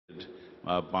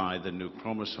by the new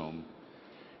chromosome.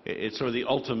 It's sort of the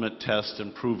ultimate test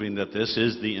in proving that this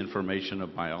is the information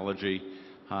of biology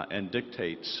and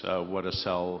dictates what a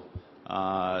cell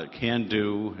can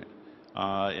do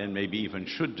and maybe even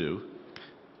should do.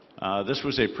 This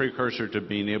was a precursor to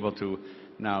being able to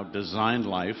now design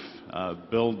life,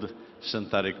 build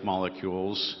synthetic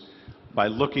molecules by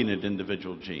looking at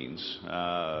individual genes.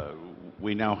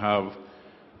 We now have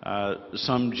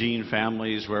some gene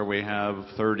families where we have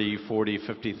 30, 40,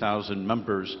 50,000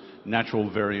 members, natural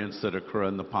variants that occur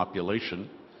in the population.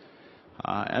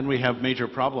 And we have major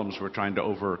problems we're trying to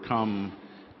overcome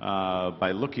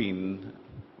by looking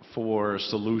for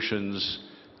solutions,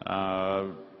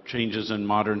 changes in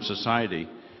modern society.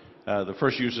 The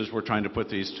first uses we're trying to put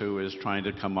these to is trying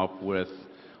to come up with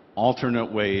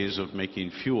alternate ways of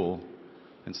making fuel.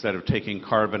 Instead of taking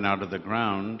carbon out of the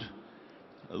ground,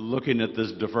 looking at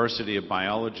this diversity of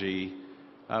biology,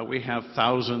 we have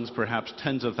thousands, perhaps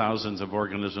tens of thousands of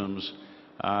organisms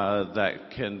that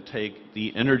can take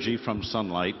the energy from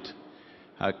sunlight,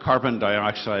 carbon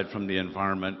dioxide from the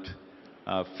environment,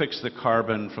 fix the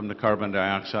carbon from the carbon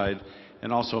dioxide,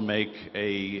 and also make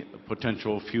a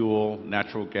potential fuel,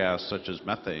 natural gas, such as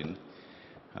methane.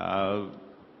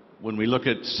 When we look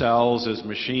at cells as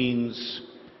machines,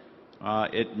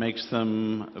 it makes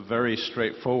them very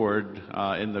straightforward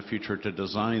in the future to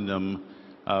design them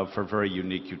for very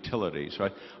unique utility. So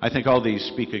I think all these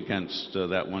speak against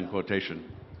that one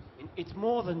quotation. It's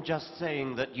more than just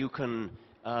saying that you can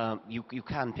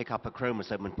pick up a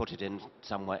chromosome and put it in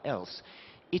somewhere else.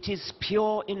 It is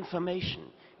pure information.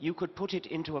 You could put it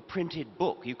into a printed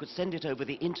book. You could send it over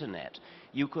the internet.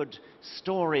 You could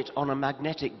store it on a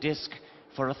magnetic disk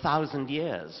for 1,000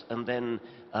 years, and then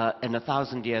in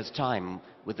 1,000 years' time,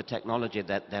 with the technology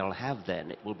that they'll have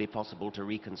then, it will be possible to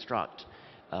reconstruct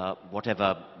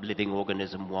whatever living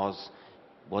organism was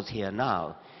here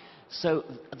now. So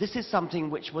this is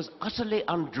something which was utterly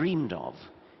undreamed of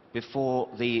before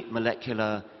the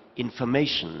molecular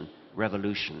information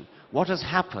revolution. What has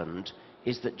happened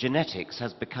is that genetics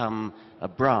has become a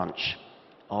branch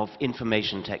of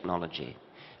information technology.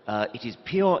 It is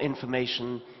pure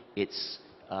information. It's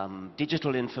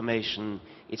digital information.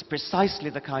 It's precisely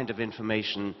the kind of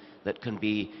information that can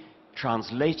be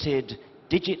translated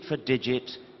digit for digit,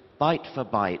 byte for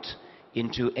byte,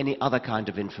 into any other kind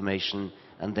of information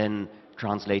and then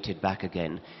translated back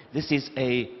again. This is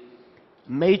a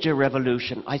major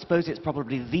revolution. I suppose it's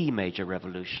probably the major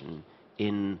revolution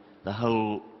in the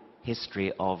whole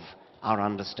history of our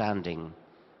understanding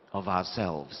of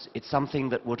ourselves. It's something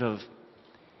that would have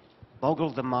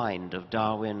boggled the mind of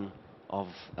Darwin,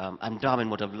 and Darwin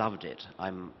would have loved it,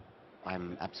 I'm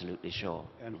absolutely sure.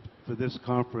 And for this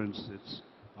conference, it's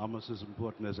almost as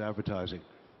important as advertising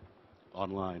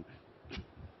online. I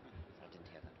didn't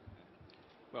hear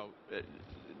that. Well,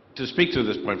 to speak to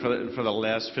this point, for the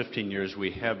last 15 years,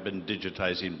 we have been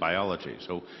digitizing biology.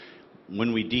 So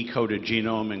when we decode a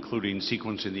genome, including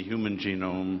sequencing the human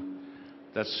genome,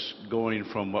 that's going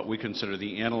from what we consider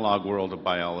the analog world of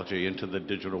biology into the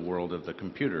digital world of the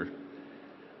computer.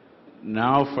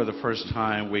 Now, for the first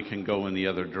time, we can go in the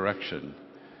other direction.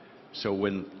 So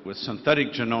with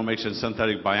synthetic genomics and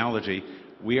synthetic biology,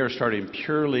 we are starting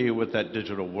purely with that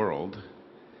digital world.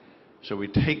 So we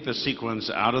take the sequence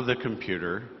out of the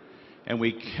computer, and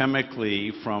we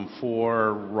chemically, from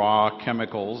 4 raw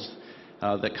chemicals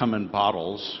that come in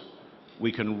bottles,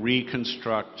 we can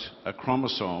reconstruct a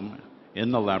chromosome in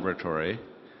the laboratory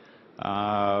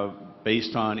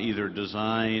based on either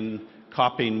design,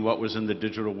 copying what was in the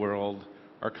digital world,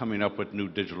 or coming up with new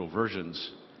digital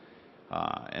versions.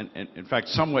 And in fact,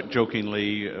 somewhat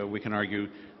jokingly, we can argue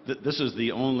that this is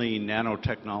the only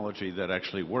nanotechnology that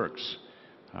actually works.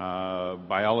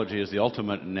 Biology is the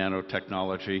ultimate in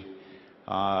nanotechnology,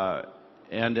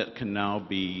 and it can now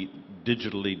be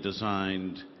digitally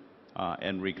designed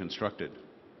and reconstructed.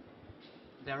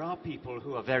 There are people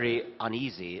who are very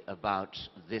uneasy about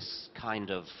this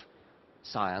kind of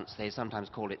science. They sometimes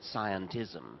call it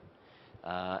scientism.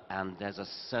 And there's a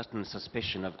certain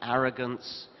suspicion of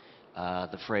arrogance.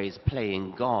 The phrase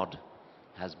playing God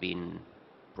has been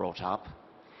brought up.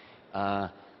 I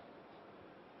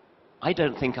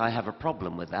don't think I have a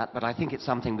problem with that, but I think it's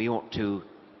something we ought to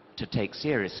take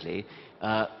seriously.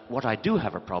 What I do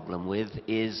have a problem with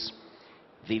is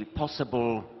the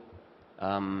possible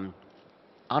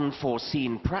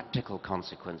unforeseen practical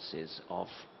consequences of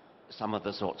some of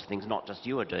the sorts of things not just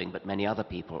you are doing, but many other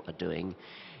people are doing.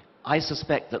 I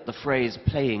suspect that the phrase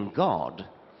playing God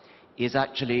is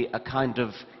actually a kind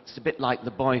of, it's a bit like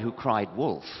the boy who cried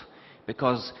wolf,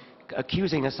 because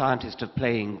accusing a scientist of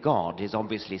playing God is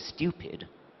obviously stupid.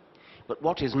 But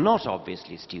what is not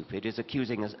obviously stupid is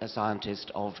accusing a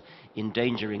scientist of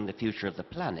endangering the future of the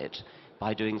planet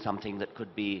by doing something that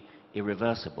could be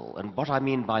irreversible. And what I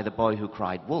mean by the boy who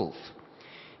cried wolf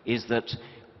is that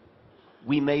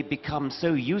we may become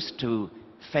so used to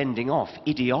fending off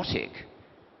idiotic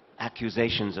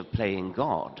accusations of playing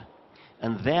God,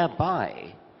 and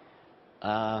thereby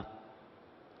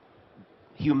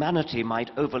humanity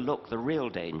might overlook the real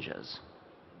dangers.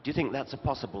 Do you think that's a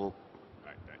possible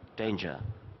danger?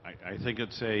 I think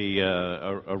it's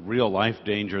a real-life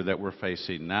danger that we're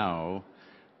facing now.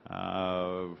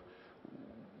 I've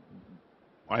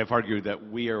argued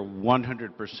that we are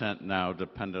 100% now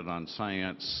dependent on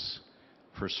science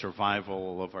for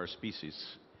survival of our species.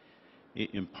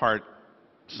 In part,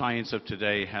 science of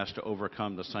today has to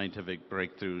overcome the scientific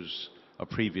breakthroughs of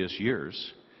previous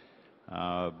years.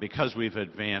 Because we've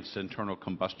advanced internal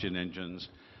combustion engines,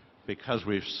 because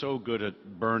we're so good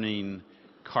at burning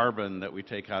carbon that we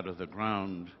take out of the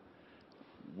ground,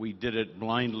 we did it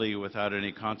blindly without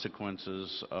any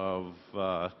consequences of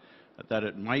that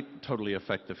it might totally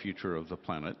affect the future of the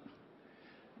planet.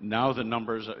 Now the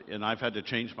numbers, and I've had to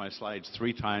change my slides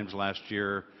 3 times last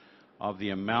year, of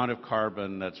the amount of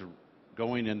carbon that's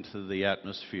going into the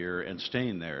atmosphere and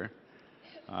staying there.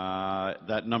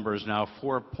 That number is now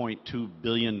 4.2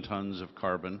 billion tons of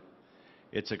carbon.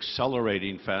 It's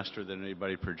accelerating faster than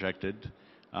anybody projected.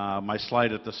 My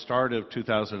slide at the start of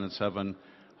 2007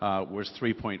 was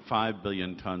 3.5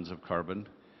 billion tons of carbon.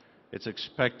 It's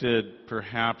expected,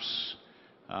 perhaps,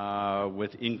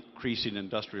 with increasing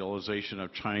industrialization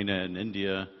of China and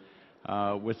India,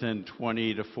 within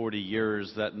 20 to 40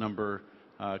 years, that number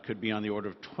could be on the order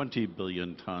of 20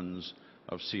 billion tons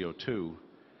of CO2.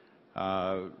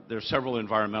 There are several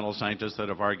environmental scientists that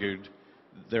have argued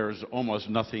there's almost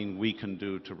nothing we can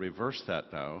do to reverse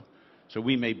that now. So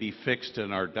we may be fixed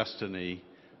in our destiny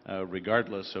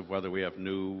regardless of whether we have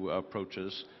new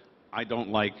approaches. I don't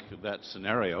like that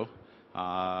scenario.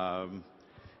 I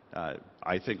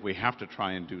think we have to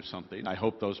try and do something. I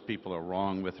hope those people are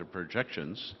wrong with their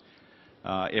projections.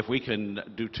 If we can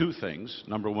do 2 things,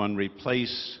 number 1,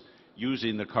 replace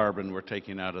using the carbon we're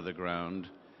taking out of the ground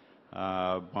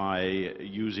by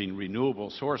using renewable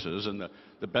sources, and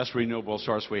the best renewable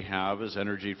source we have is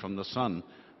energy from the sun.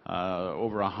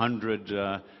 Over 100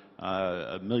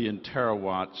 million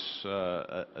terawatts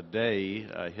a day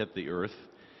hit the Earth.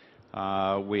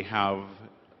 We have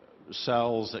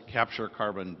cells that capture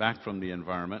carbon back from the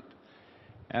environment.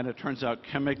 And it turns out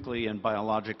chemically and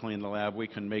biologically in the lab, we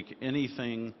can make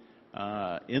anything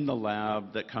in the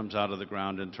lab that comes out of the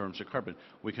ground in terms of carbon.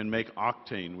 We can make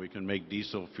octane, we can make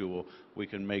diesel fuel, we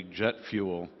can make jet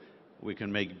fuel, we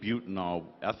can make butanol,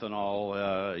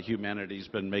 ethanol. Humanity's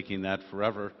been making that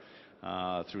forever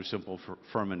through simple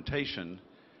fermentation.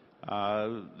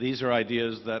 These are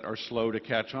ideas that are slow to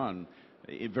catch on.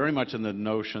 Very much in the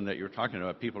notion that you're talking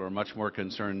about, people are much more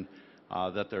concerned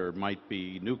that there might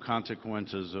be new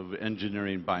consequences of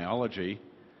engineering biology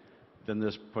than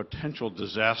this potential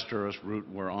disastrous route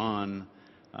we're on,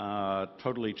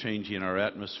 totally changing our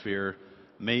atmosphere,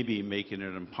 maybe making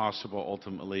it impossible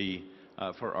ultimately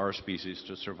for our species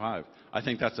to survive. I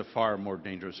think that's a far more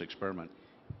dangerous experiment.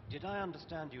 Did I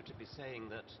understand you to be saying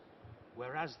that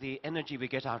whereas the energy we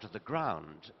get out of the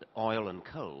ground, oil and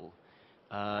coal,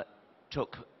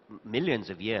 took millions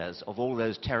of years of all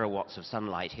those terawatts of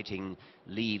sunlight hitting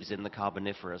leaves in the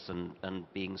Carboniferous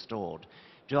and being stored.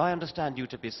 Do I understand you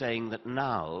to be saying that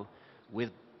now,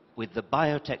 with the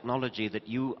biotechnology that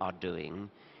you are doing,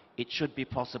 it should be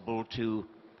possible to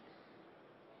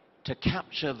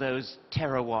capture those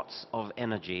terawatts of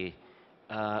energy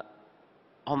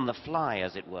on the fly,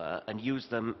 as it were, and use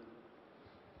them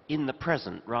in the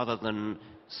present rather than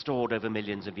stored over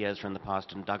millions of years from the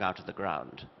past and dug out of the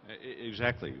ground?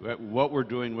 Exactly. What we're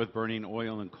doing with burning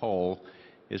oil and coal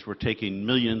is we're taking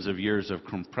millions of years of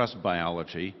compressed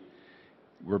biology,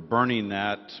 we're burning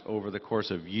that over the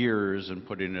course of years and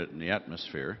putting it in the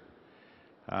atmosphere.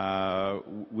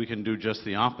 We can do just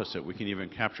the opposite. We can even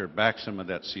capture back some of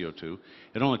that CO2.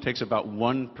 It only takes about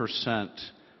 1%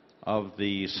 of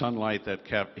the sunlight that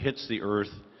hits the Earth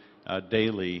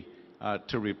daily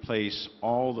to replace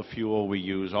all the fuel we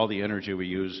use, all the energy we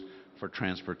use for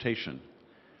transportation.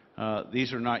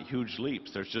 These are not huge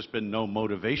leaps. There's just been no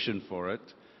motivation for it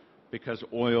because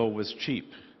oil was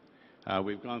cheap.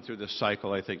 We've gone through this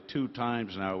cycle, I think, 2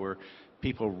 times now where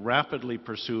people rapidly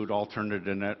pursued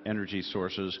alternative energy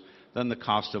sources, then the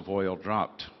cost of oil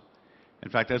dropped. In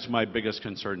fact, that's my biggest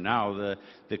concern now.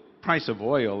 The price of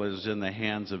oil is in the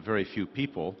hands of very few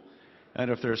people. And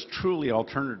if there's truly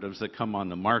alternatives that come on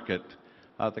the market,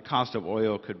 the cost of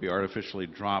oil could be artificially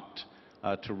dropped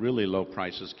to really low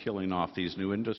prices, killing off these new industries.